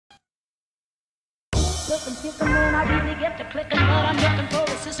looking, picking when I really get to clicking, but I'm looking for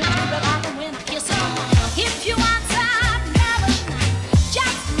a sister that I can win a kiss on. If you want some love,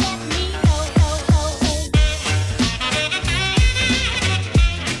 just let me know.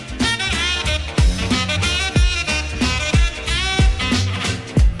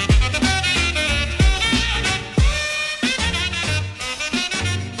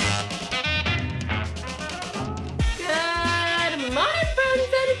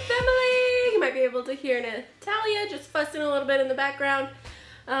 Able to hear Natalia just fussing a little bit in the background.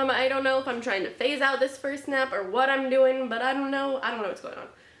 I don't know if I'm trying to phase out this first nap or what I'm doing, but I don't know what's going on.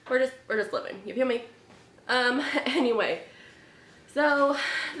 We're just living, you feel me? Anyway, so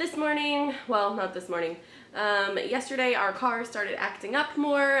this morning, well, not this morning, yesterday our car started acting up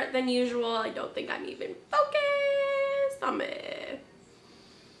more than usual. I don't think I'm even focused on it.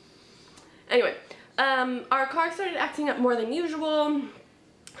 Anyway, our car started acting up more than usual.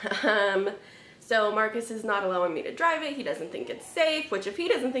 So Marcus is not allowing me to drive it. He doesn't think it's safe, which if he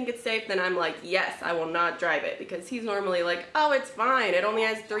doesn't think it's safe, then I'm like, yes, I will not drive it, because he's normally like, oh, it's fine. It only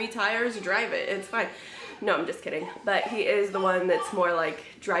has 3 tires, drive it, it's fine. No, I'm just kidding. But he is the one that's more like,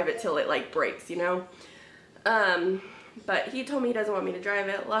 drive it till it like breaks, you know? But he told me he doesn't want me to drive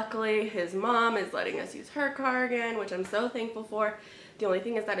it. Luckily, his mom is letting us use her car again, which I'm so thankful for. The only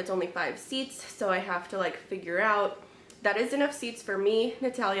thing is that it's only 5 seats, so I have to like figure out that is enough seats for me,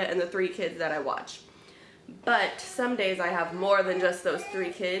 Natalia, and the 3 kids that I watch. But some days I have more than just those 3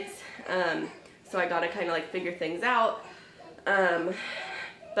 kids, so I gotta kind of like figure things out.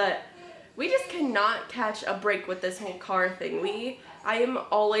 But we just cannot catch a break with this whole car thing. I am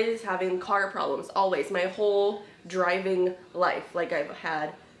always having car problems, always. My whole driving life, like I've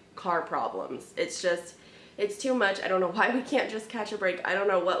had car problems. It's just, it's too much. I don't know why we can't just catch a break. I don't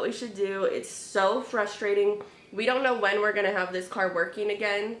know what we should do. It's so frustrating. We don't know when we're gonna have this car working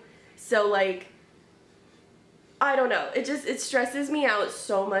again. So like, I don't know. It stresses me out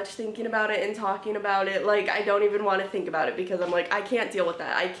so much thinking about it and talking about it. Like, I don't even want to think about it because I'm like, I can't deal with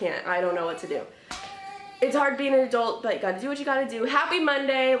that. I don't know what to do. It's hard being an adult, but you gotta do what you gotta do. Happy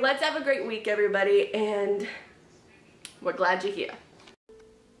Monday. Let's have a great week, everybody. And we're glad you're here.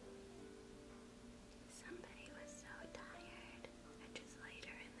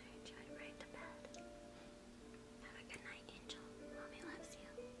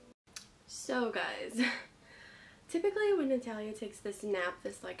 So guys, typically when Natalia takes this nap,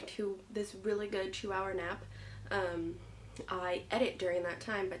 this really good 2-hour nap, I edit during that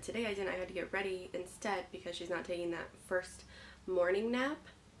time, but today I didn't. I had to get ready instead because she's not taking that first morning nap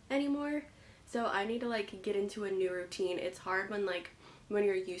anymore. So I need to like get into a new routine. It's hard when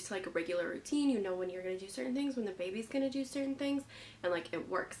you're used to like a regular routine, you know when you're gonna do certain things, when the baby's gonna do certain things, and like it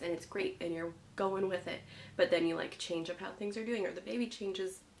works and it's great and you're going with it. But then you like change up how things are doing, or the baby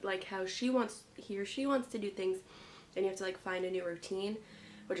changes like how he or she wants to do things, and you have to like find a new routine,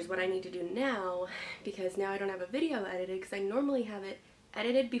 which is what I need to do now, because now I don't have a video edited, because I normally have it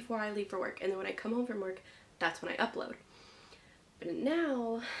edited before I leave for work, and then when I come home from work, that's when I upload. But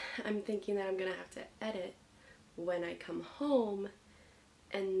now I'm thinking that I'm gonna have to edit when I come home,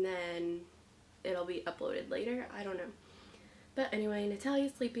 and then it'll be uploaded later. I don't know. But anyway,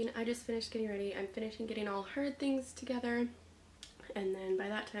 Natalia's sleeping. I just finished getting ready. I'm finishing getting all her things together. And then by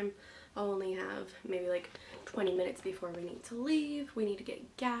that time, I'll only have maybe like 20 minutes before we need to leave. We need to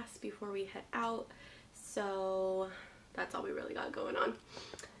get gas before we head out. So that's all we really got going on.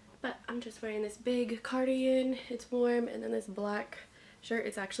 But I'm just wearing this big cardigan. It's warm. And then this black shirt.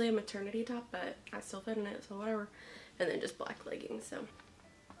 It's actually a maternity top, but I still fit in it, so whatever. And then just black leggings, so.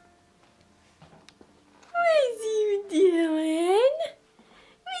 What's you doing?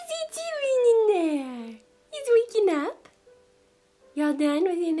 What's he doing in there? He's waking up. Y'all done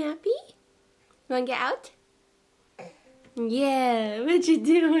with your nappy? You wanna get out? Yeah, what you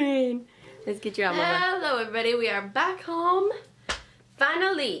doing? Let's get you out, Mama. Hello, everybody. We are back home.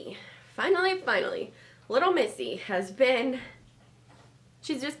 Finally. Little Missy has been...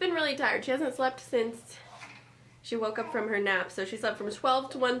 She's just been really tired. She hasn't slept since she woke up from her nap. So she slept from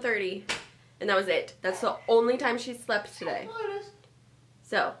 12 to 1:30, and that was it. That's the only time she slept today.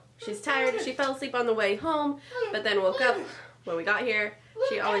 So she's tired. She fell asleep on the way home, but then woke up when we got here.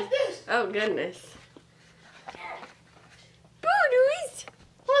 She always... Oh, goodness. Boo-doos!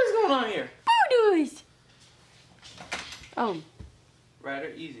 What is going on here? Boo-doos! Oh.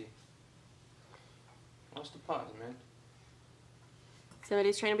 Ryder, easy. What's the pause, man?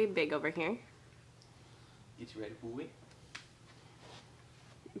 Somebody's trying to be big over here. Get you ready, boy.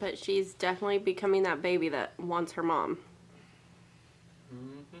 But she's definitely becoming that baby that wants her mom.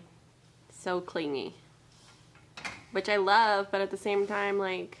 Mm-hmm. So clingy. Which I love, but at the same time,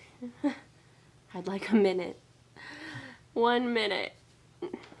 like, I'd like a minute. 1 minute.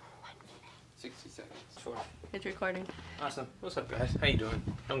 60 seconds. Sure. It's recording. Awesome. What's up, guys? How you doing?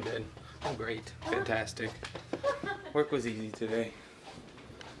 I'm good. I'm great. Fantastic. Work was easy today.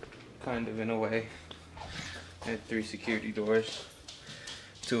 Kind of, in a way. I had 3 security doors.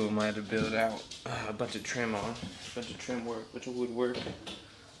 2 of them I had to build out a bunch of trim on. A bunch of trim work, a bunch of wood work.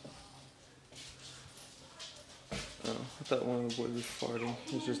 Oh, I thought one of the boys was farting.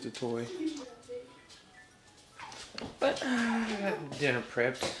 It was just a toy. But I got dinner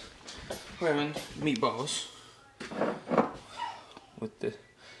prepped. We're having meatballs with this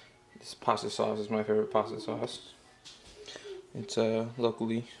pasta sauce. Is my favorite pasta sauce. It's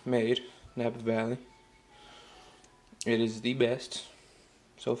locally made, Napa Valley. It is the best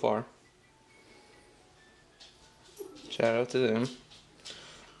so far. Shout out to them.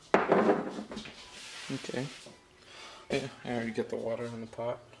 Okay. Yeah, I already got the water in the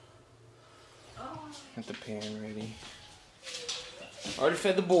pot. Got the pan ready. Already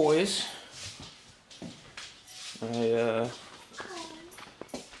fed the boys. I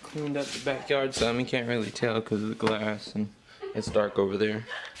cleaned up the backyard some. You can't really tell because of the glass and it's dark over there.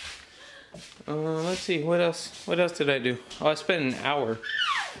 Let's see, what else did I do? Oh, I spent an hour.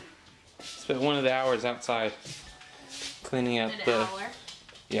 Spent one of the hours outside cleaning up An hour?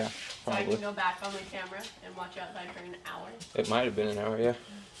 Yeah, So probably. I can go back on the camera and watch outside for an hour? It might have been an hour, yeah.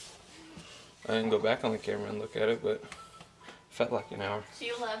 I didn't go back on the camera and look at it, but it felt like an hour.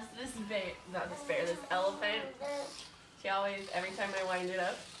 She loves this this elephant. She always, every time I wind it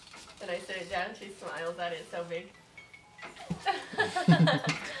up and I sit it down, she smiles at it. It's so big.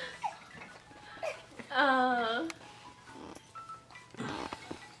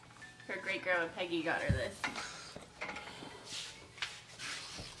 Her great grandma Peggy got her this.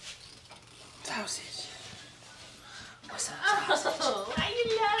 Sausage. What's up, Oh, I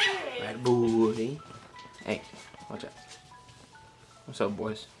love it. right, boy. Hey, watch out. What's up,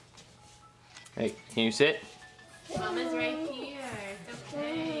 boys? Hey, can you sit? Mama's right here. It's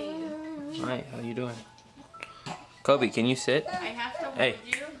okay. Hi, how you doing? Kobe, can you sit? I have to hold Hey.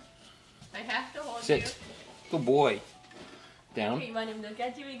 you. I have to hold Sit. you. Good boy. Down. Okay, you want him to look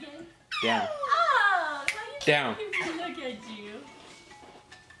at you again? Down. Oh, why you Down. want him to look at you?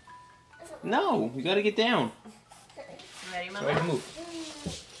 No, you gotta get down. Ready, Try Mama? to move.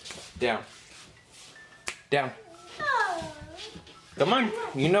 Down. Down. Come on,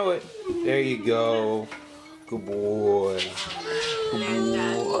 you know it. There you go. Good boy.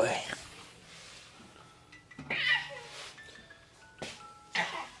 Good boy.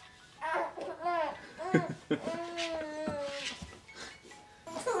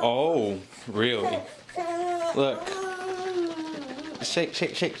 Oh, really? Look. Shake,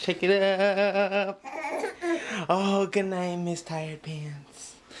 shake, shake, shake it up. Oh, good night, Miss Tired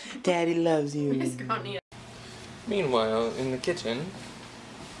Pants. Daddy loves you. Miss Connie. Meanwhile, in the kitchen,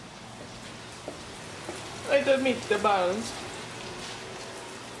 I done meet the balance.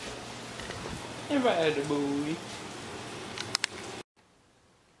 Ryder boy.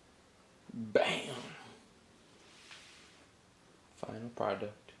 Bam. Final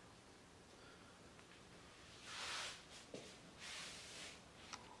product.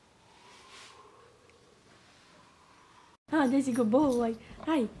 Oh, there's a good boy.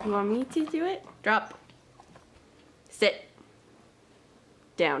 Hi, you want me to do it? Drop. Sit.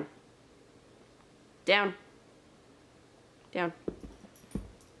 Down. Down. Down.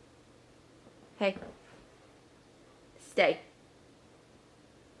 Hey. Stay.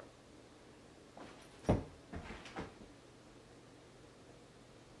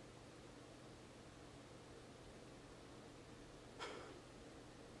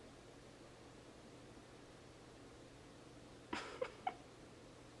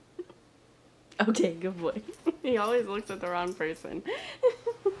 Okay, good boy. He always looks at the wrong person.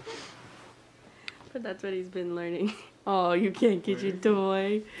 But that's what he's been learning. Oh, you can't get your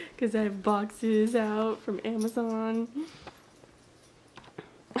toy because I have boxes out from Amazon.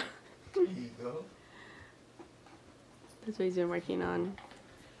 There you go. That's what he's been working on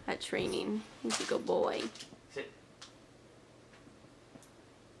at training. He's a good boy. Sit.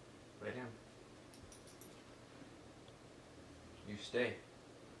 Lay down. You stay.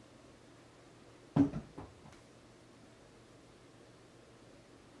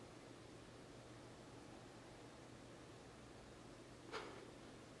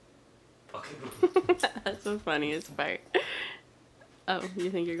 Okay. That's the funniest part. Oh, you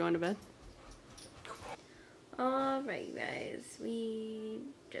think you're going to bed? Alright guys, we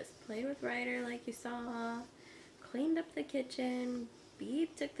just played with Ryder like you saw, cleaned up the kitchen,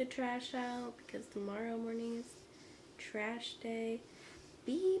 Beeb took the trash out because tomorrow morning is trash day.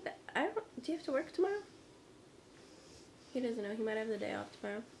 Beeb, Do you have to work tomorrow? He doesn't know. He might have the day off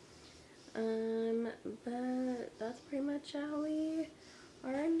tomorrow. But that's pretty much how we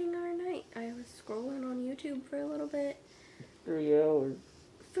are ending our night. I was scrolling on YouTube for a little bit. 3 hours.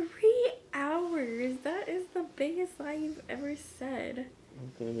 3 hours? That is the biggest lie you've ever said.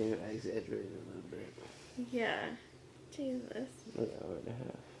 Okay, maybe I exaggerated a little bit. Yeah. Jesus. An hour and a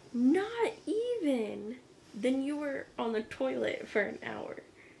half. Not even. Then you were on the toilet for an hour.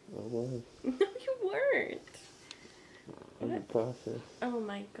 I was. No, you weren't. In the process. Oh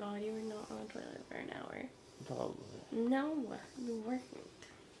my god, you were not on the toilet for an hour. Probably. No, you weren't.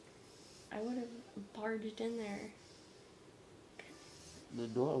 I would have barged in there. The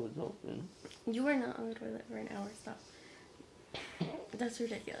door was open. You were not on the toilet for an hour, stop. That's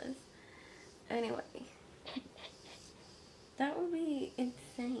ridiculous. Anyway. That would be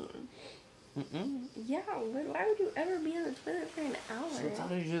insane. Mm-mm. Yeah, but why would you ever be on the toilet for an hour?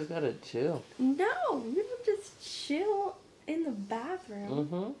 Sometimes you just gotta chill. No, you don't just chill in the bathroom.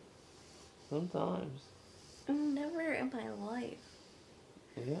 Mm-hmm. Sometimes. Never in my life.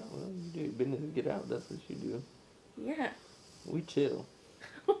 Yeah, well, you do business, get out, that's what you do. Yeah. We chill.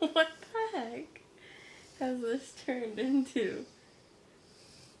 What the heck has this turned into?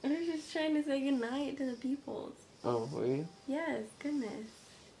 I was just trying to say goodnight to the peoples. Oh, were you? Yes, goodness.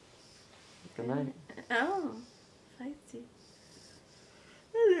 Good night. Oh, feisty.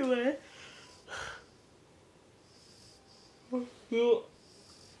 Anyway. What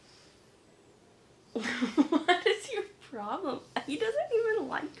is your problem? He doesn't even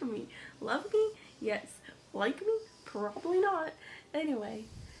like me. Love me? Yes. Like me? Probably not. Anyway,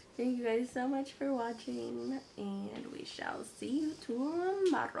 thank you guys so much for watching, and we shall see you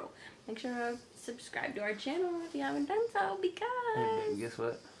tomorrow. Make sure to subscribe to our channel if you haven't done so, because... Hey, babe, guess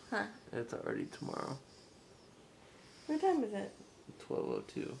what? Huh? It's already tomorrow. What time is it?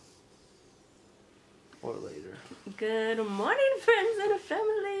 12:02. Or later. Good morning, friends and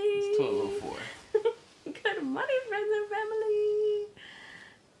family. It's 12:04. Good morning, friends and family.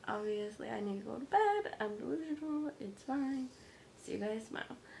 Obviously, I need to go to bed. I'm delusional. It's fine. See you guys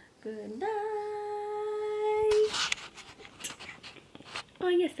tomorrow. Good night. Oh,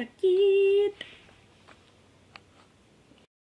 yes, aquí.